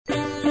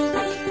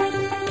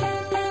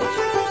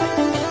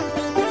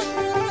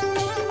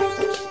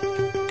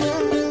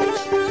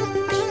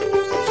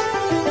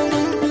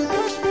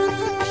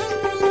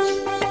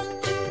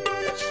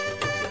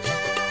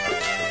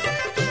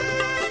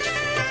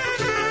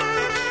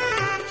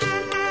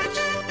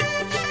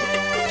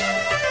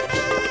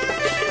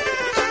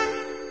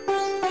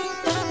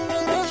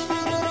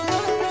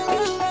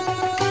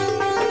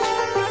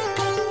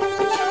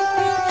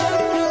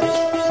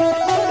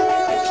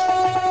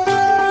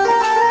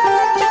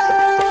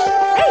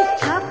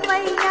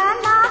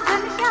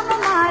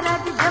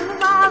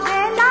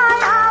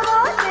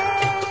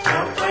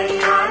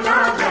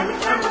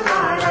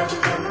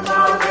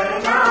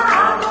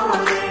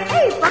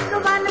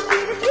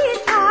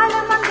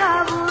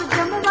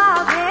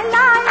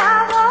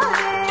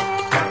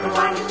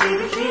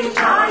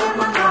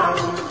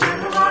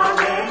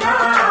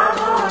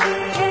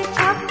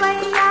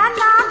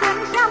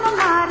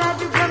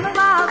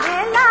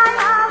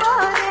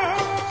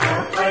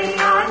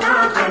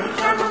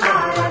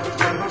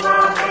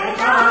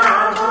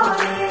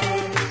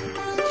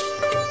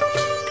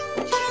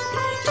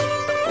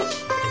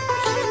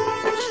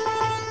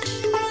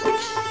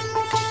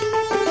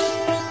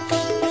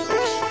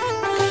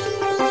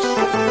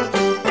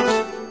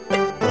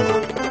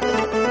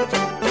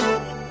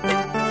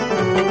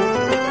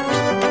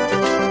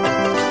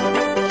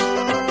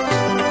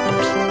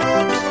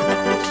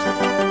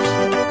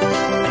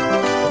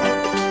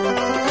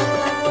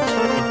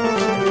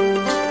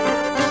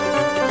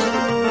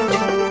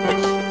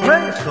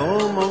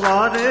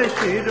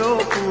શીરો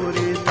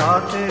પૂરી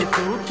સાથે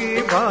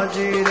સૂકી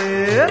ભાજી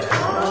રે.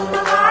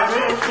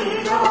 સોમવારે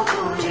શીરો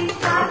પૂરી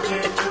સાથે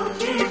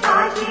સૂકી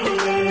ભાજી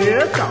રે.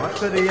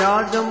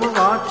 ચાકરિયા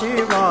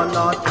જમવાથી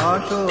વાલા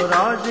થાશો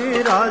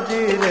રાજી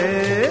રાજી રે.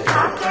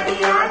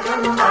 ચાકરિયા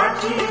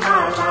જમવાથી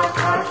વાલા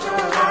થાશો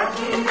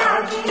રાજી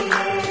રાજી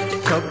રે.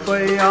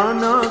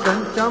 છપૈયાના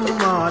ઘનશ્યામ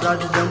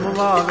મહારાજ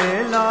જમવા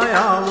વેલા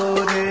આવો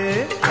રે.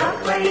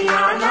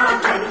 છપૈયાના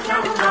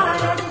ઘનશ્યામ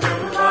મહારાજ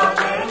જમવા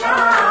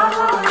વેલા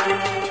આવો રે.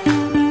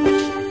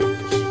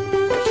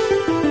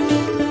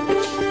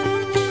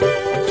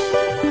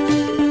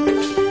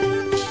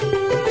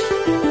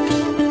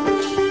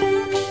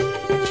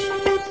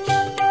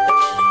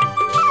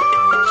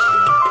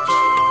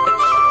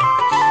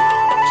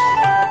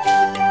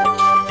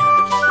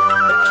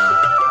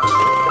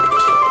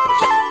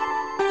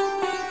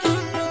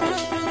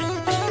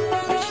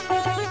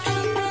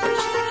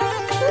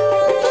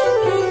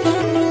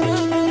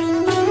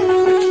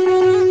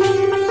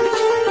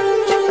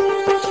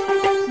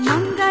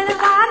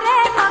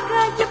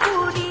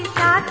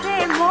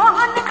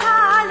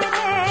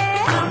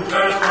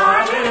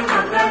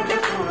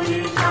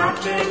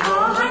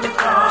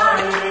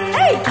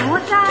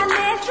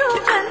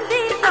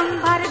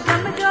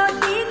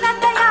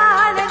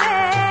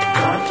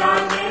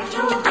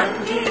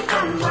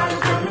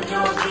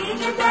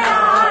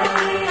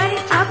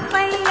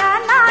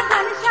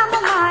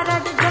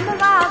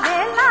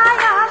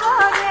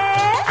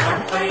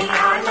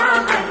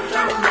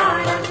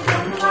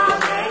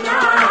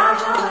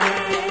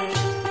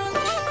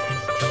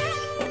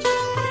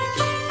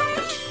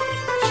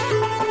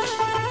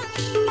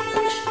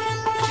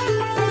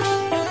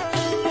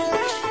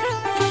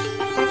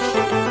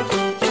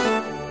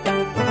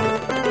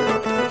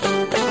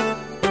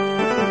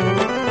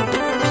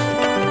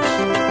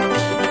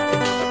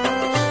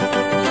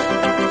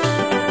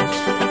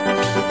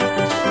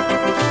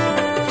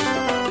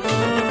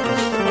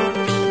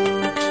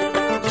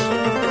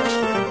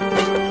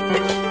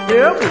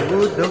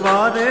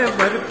 બુધવારે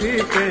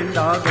બરફી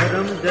પેંડા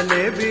ગરમ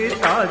જલેબી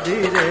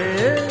તાજી રે.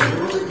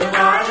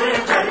 બુધવારે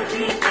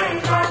બરફી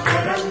પેંડા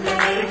ગરમ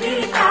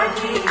જલેબી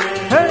તાજી રે.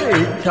 હે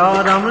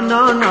ઈચ્છારામ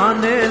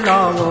નાને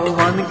લાવો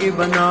વાનગી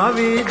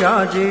બનાવી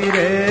જાજી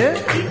રે.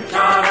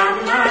 ઈચ્છારામ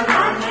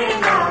નાને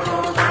લાવો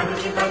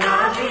વાનગી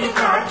બનાવી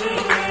જાજી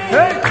રે.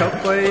 હે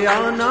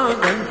છપૈયાના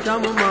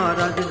ઘનશ્યામ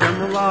મહારાજ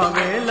જમવા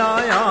વેલા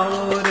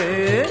આવો રે.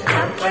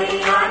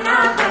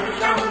 છપૈયાના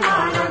ઘનશ્યામ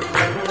મહારાજ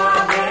જમવા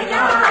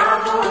વેલા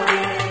આવો રે.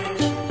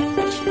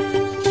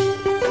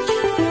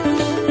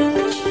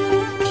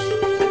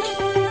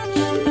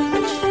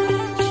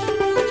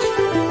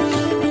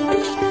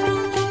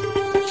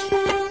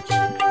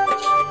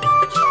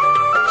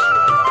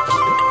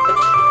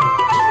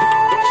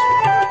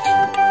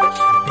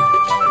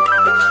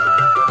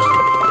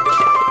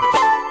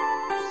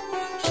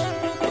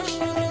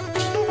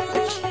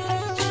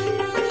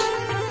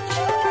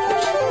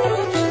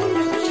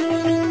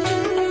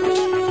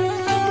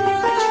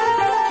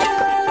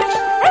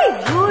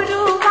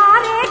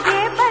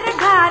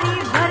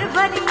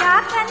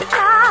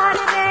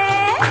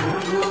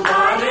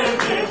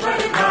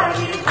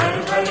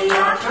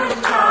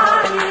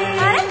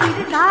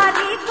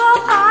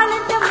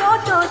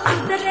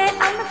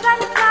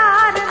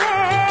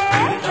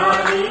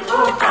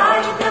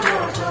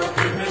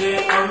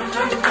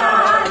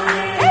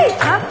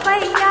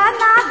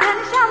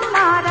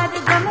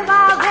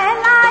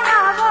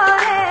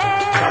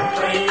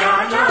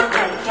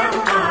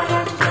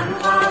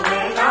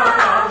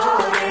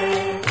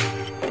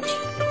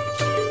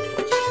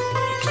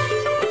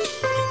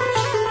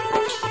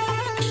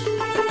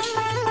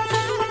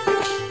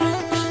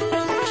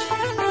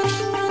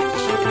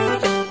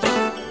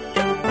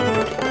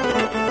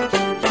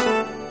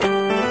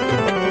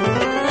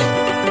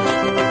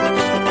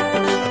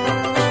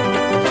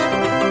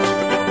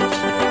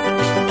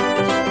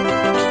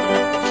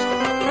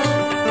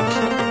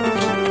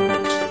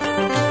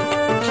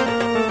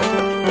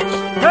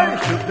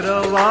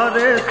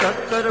 શુક્રવારે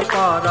શક્કર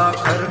પારા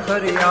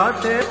ખરખરિયા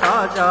છે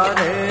તાજા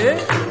રે.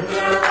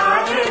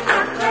 શુક્રવારે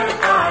શક્કર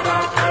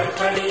પારા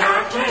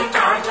ખરખરિયા છે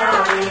તાજા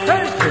રે.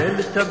 છેલ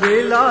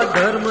છબીલા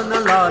ધર્મ ન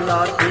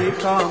લાલા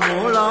તીખા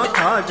મોળા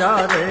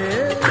ખાજા રે.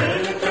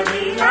 છેલ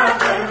છબીલા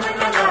ધર્મ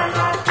ન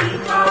લાલા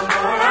તીખા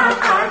મોળા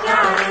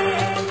ખાજા રે.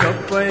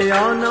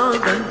 છપૈયાના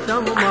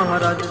ઘનશ્યામ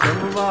મહારાજ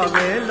જમવા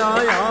વેલા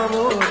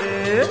આવો રે.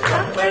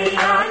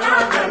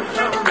 છપૈયાના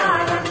ઘનશ્યામ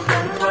મહારાજ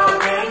જમવા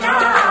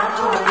વેલા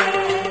આવો રે.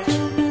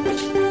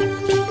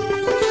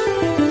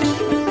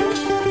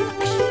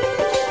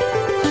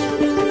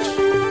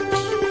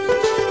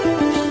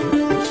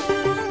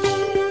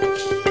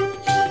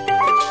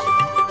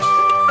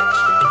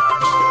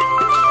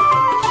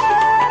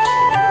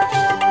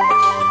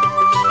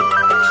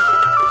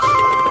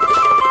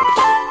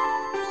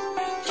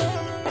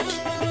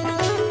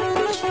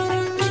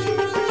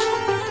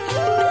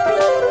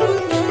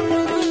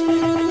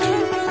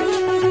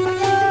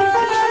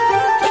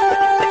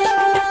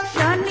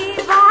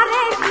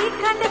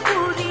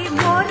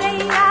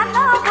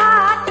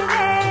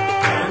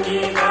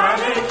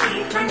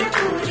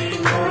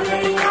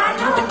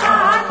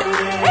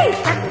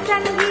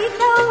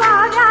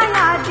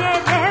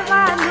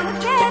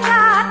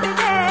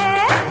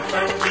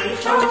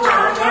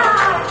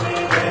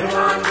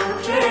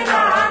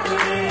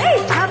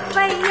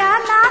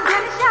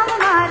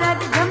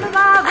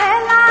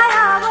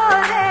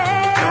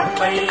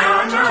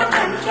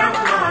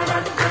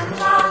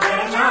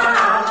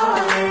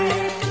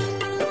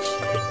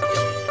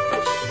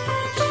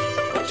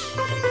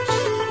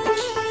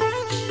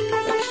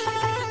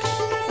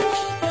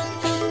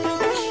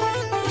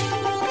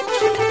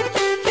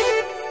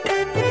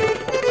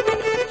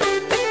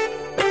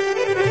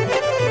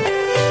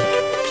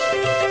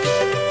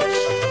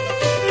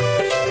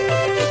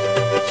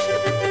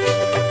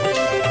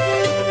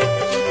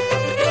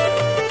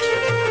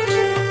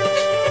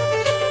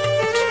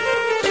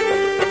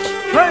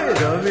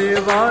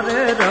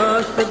 रविवारे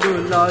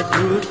रसगुल्ला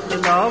जूस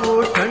लाओ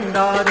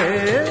ठंडा रे।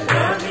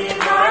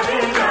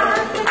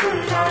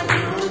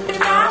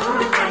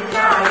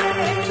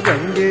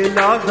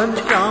 रंगीला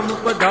घनश्याम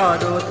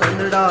पधारो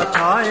तंदड़ा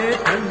थाए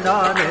ठंडा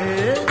रे।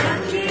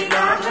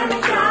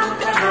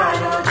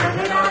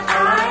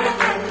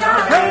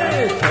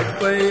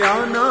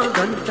 छपैयाना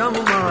घनश्याम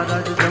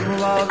महाराज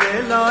जमवा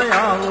वेला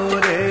आओ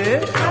रे।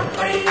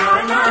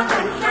 छपैयाना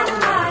घनश्याम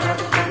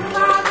महाराज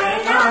जमवा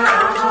वेला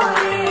आओ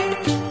रे।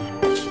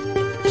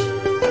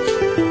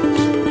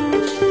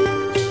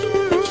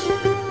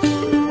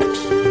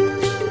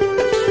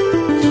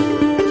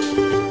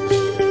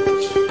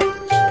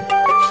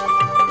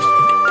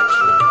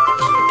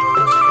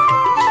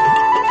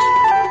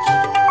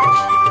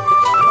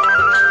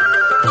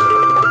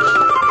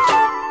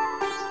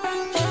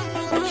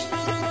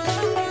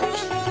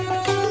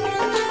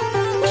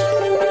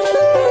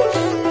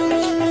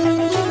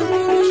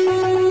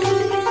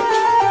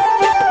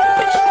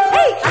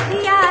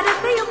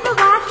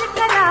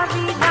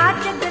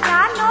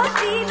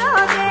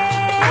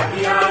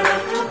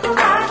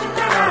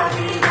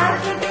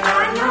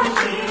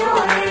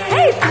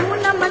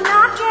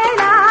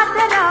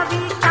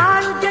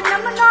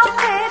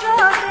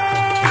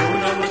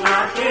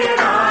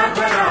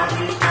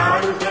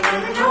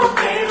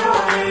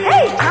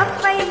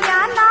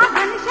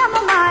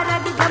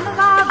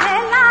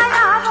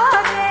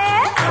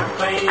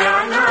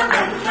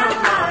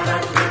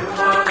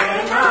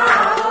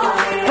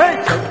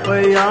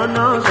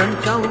 छपैयाना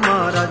घनश्याम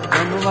महाराज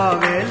जमवा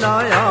वेला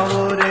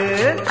आओ रे।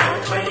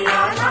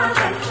 छपैयाना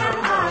घनश्याम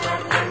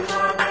महाराज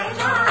जमवा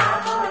वेला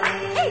आओ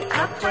रे।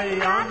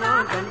 छपैयाना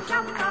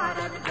घनश्याम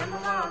महाराज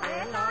जमवा